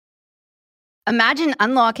Imagine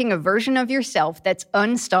unlocking a version of yourself that's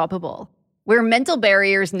unstoppable, where mental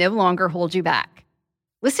barriers no longer hold you back.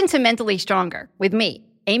 Listen to Mentally Stronger with me,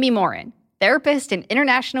 Amy Morin, therapist and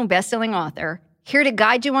international best-selling author, here to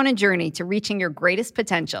guide you on a journey to reaching your greatest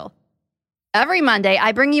potential. Every Monday,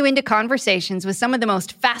 I bring you into conversations with some of the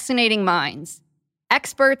most fascinating minds.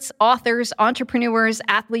 Experts, authors, entrepreneurs,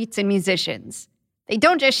 athletes, and musicians. They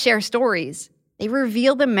don't just share stories. They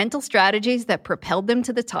reveal the mental strategies that propelled them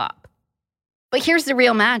to the top. But here's the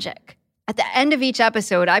real magic. At the end of each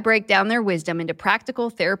episode, I break down their wisdom into practical,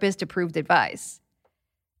 therapist-approved advice.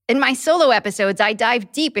 In my solo episodes, I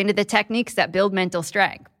dive deep into the techniques that build mental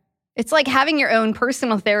strength. It's like having your own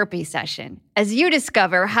personal therapy session as you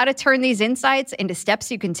discover how to turn these insights into steps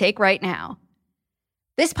you can take right now.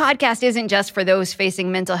 This podcast isn't just for those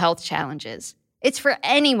facing mental health challenges. It's for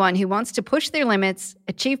anyone who wants to push their limits,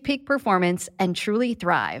 achieve peak performance, and truly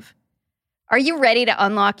thrive. Are you ready to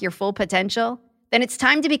unlock your full potential? Then it's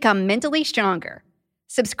time to become mentally stronger.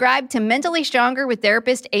 Subscribe to Mentally Stronger with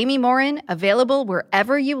therapist Amy Morin, available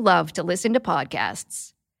wherever you love to listen to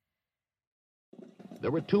podcasts.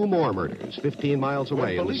 There were two more murders 15 miles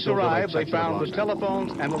away. When police arrived, they found the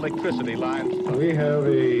telephones and electricity lines. We have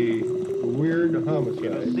a weird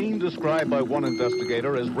homicide. A scene described by one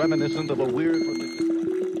investigator as reminiscent of a weird...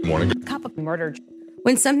 Morning. Cup of murder.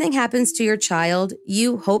 When something happens to your child,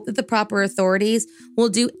 you hope that the proper authorities will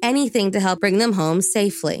do anything to help bring them home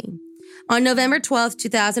safely. On November 12,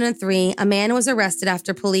 2003, a man was arrested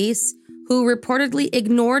after police, who reportedly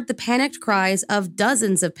ignored the panicked cries of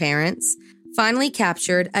dozens of parents, finally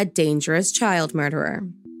captured a dangerous child murderer.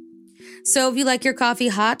 So if you like your coffee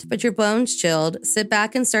hot but your bones chilled, sit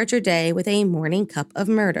back and start your day with a morning cup of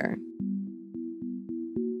murder.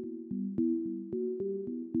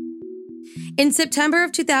 In September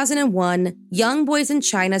of 2001, young boys in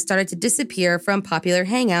China started to disappear from popular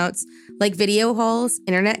hangouts like video halls,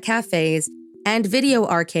 internet cafes, and video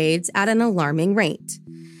arcades at an alarming rate.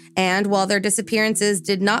 And while their disappearances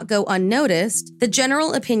did not go unnoticed, the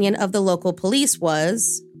general opinion of the local police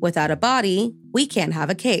was, without a body, we can't have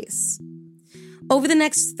a case. Over the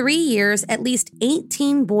next 3 years, at least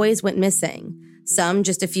 18 boys went missing, some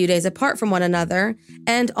just a few days apart from one another,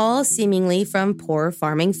 and all seemingly from poor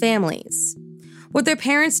farming families. What their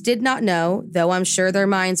parents did not know, though I'm sure their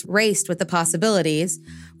minds raced with the possibilities,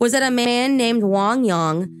 was that a man named Wang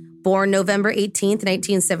Yang, born November 18,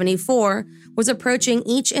 1974, was approaching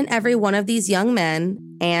each and every one of these young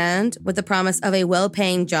men and, with the promise of a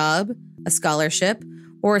well-paying job, a scholarship,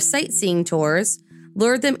 or sightseeing tours,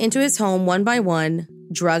 lured them into his home one by one,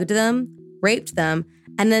 drugged them, raped them,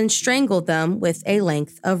 and then strangled them with a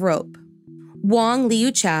length of rope. Wang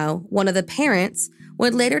Liu Chao, one of the parents,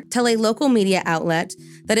 would later tell a local media outlet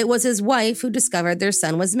that it was his wife who discovered their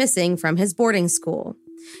son was missing from his boarding school.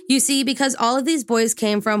 You see, because all of these boys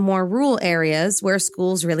came from more rural areas where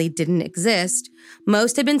schools really didn't exist,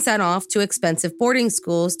 most had been sent off to expensive boarding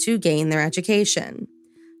schools to gain their education.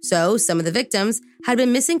 So some of the victims had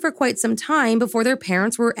been missing for quite some time before their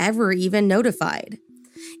parents were ever even notified.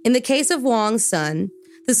 In the case of Wang's son,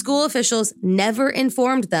 the school officials never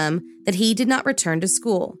informed them that he did not return to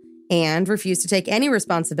school and refused to take any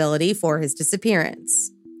responsibility for his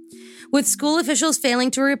disappearance. With school officials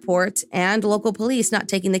failing to report and local police not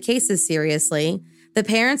taking the cases seriously, the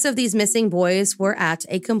parents of these missing boys were at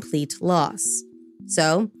a complete loss.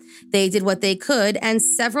 So, they did what they could, and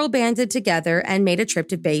several banded together and made a trip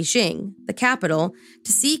to Beijing, the capital,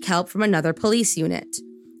 to seek help from another police unit.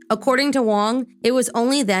 According to Wang, it was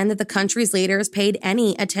only then that the country's leaders paid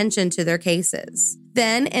any attention to their cases.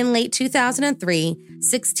 Then, in late 2003,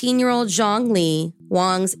 16-year-old Zhang Li,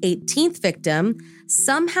 Wang's 18th victim,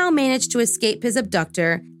 somehow managed to escape his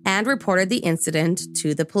abductor and reported the incident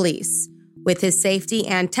to the police. With his safety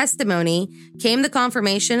and testimony came the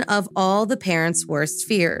confirmation of all the parents' worst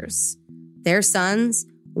fears. Their sons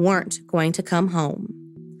weren't going to come home.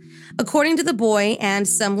 According to the boy and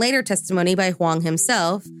some later testimony by Huang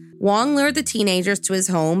himself, Wang lured the teenagers to his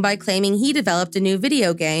home by claiming he developed a new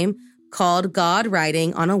video game called God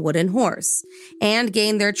Riding on a Wooden Horse, and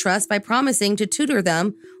gained their trust by promising to tutor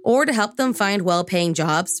them or to help them find well-paying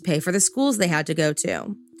jobs to pay for the schools they had to go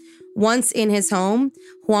to. Once in his home,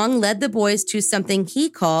 Huang led the boys to something he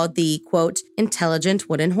called the, quote, intelligent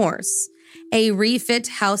wooden horse, a refit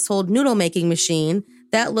household noodle-making machine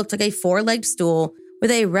that looked like a four-legged stool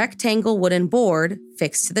with a rectangle wooden board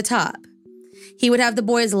fixed to the top. He would have the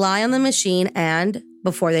boys lie on the machine and,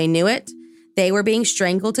 before they knew it, they were being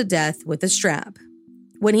strangled to death with a strap.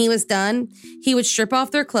 When he was done, he would strip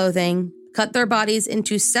off their clothing, cut their bodies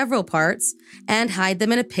into several parts, and hide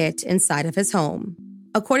them in a pit inside of his home.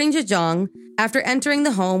 According to Zhang, after entering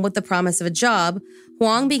the home with the promise of a job,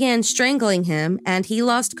 Huang began strangling him and he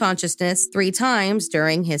lost consciousness 3 times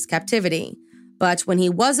during his captivity. But when he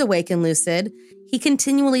was awake and lucid, he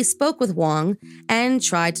continually spoke with Huang and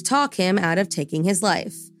tried to talk him out of taking his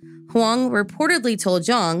life. Huang reportedly told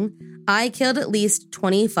Zhang, "I killed at least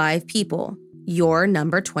 25 people. You're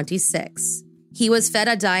number 26. He was fed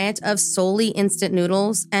a diet of solely instant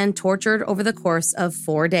noodles and tortured over the course of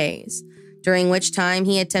 4 days, during which time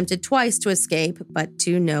he attempted twice to escape, but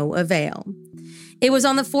to no avail. It was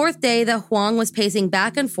on the 4th day that Huang was pacing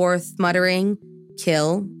back and forth, muttering,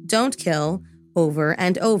 "Kill, don't kill," over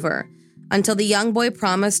and over, until the young boy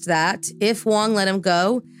promised that, if Huang let him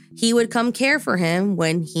go, he would come care for him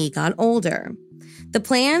when he got older. The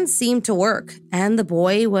plan seemed to work, and the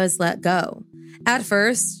boy was let go. At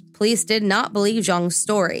first, police did not believe Zhang's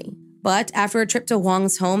story, but after a trip to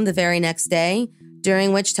Huang's home the very next day,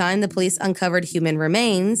 during which time the police uncovered human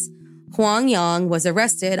remains, Huang Yang was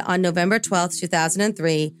arrested on November 12,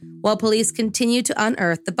 2003, while police continued to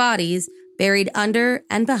unearth the bodies buried under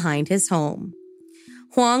and behind his home.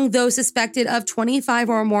 Huang, though suspected of 25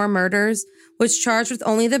 or more murders, was charged with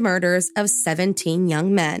only the murders of 17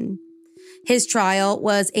 young men. His trial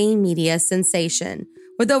was a media sensation,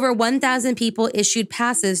 with over 1,000 people issued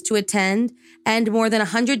passes to attend and more than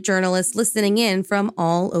 100 journalists listening in from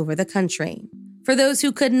all over the country. For those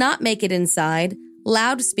who could not make it inside,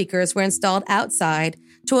 loudspeakers were installed outside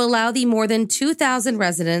to allow the more than 2,000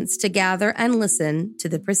 residents to gather and listen to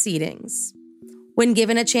the proceedings. When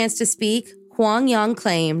given a chance to speak, Huang Yang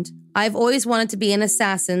claimed, "I've always wanted to be an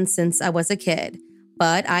assassin since I was a kid,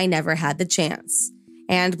 but I never had the chance,"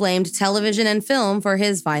 and blamed television and film for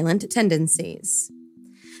his violent tendencies.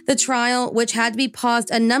 The trial, which had to be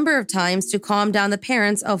paused a number of times to calm down the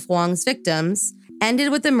parents of Huang's victims,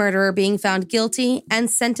 ended with the murderer being found guilty and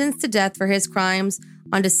sentenced to death for his crimes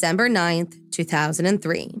on December 9th,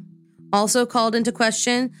 2003. Also called into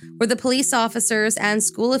question were the police officers and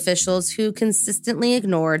school officials who consistently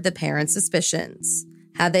ignored the parents' suspicions.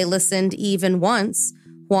 Had they listened even once,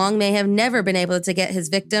 Huang may have never been able to get his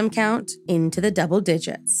victim count into the double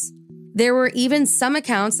digits. There were even some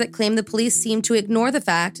accounts that claimed the police seemed to ignore the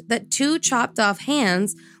fact that 2 chopped-off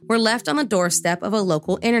hands were left on the doorstep of a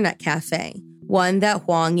local internet cafe, one that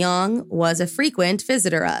Huang Yang was a frequent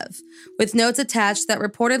visitor of, with notes attached that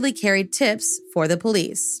reportedly carried tips for the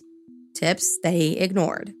police. Tips they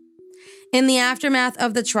ignored. In the aftermath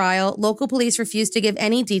of the trial, local police refused to give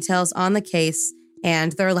any details on the case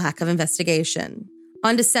and their lack of investigation.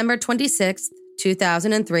 On December 26,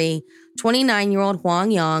 2003, 29-year-old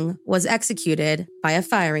Huang Yang was executed by a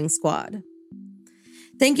firing squad.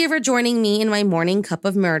 Thank you for joining me in my morning cup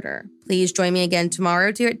of murder. Please join me again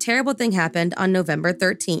tomorrow to hear a terrible thing happened on November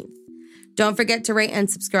 13th. Don't forget to rate and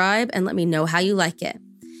subscribe and let me know how you like it.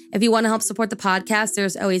 If you want to help support the podcast,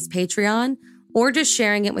 there's always Patreon or just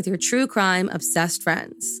sharing it with your true crime obsessed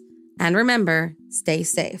friends. And remember, stay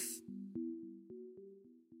safe.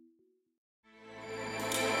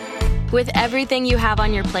 With everything you have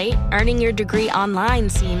on your plate, earning your degree online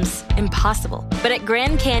seems impossible. But at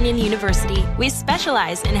Grand Canyon University, we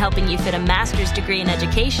specialize in helping you fit a master's degree in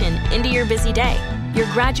education into your busy day. Your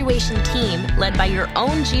graduation team, led by your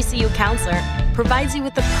own GCU counselor, provides you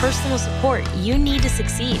with the personal support you need to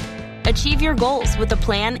succeed. Achieve your goals with a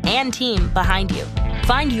plan and team behind you.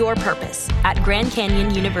 Find your purpose at Grand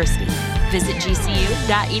Canyon University. Visit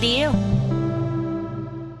gcu.edu.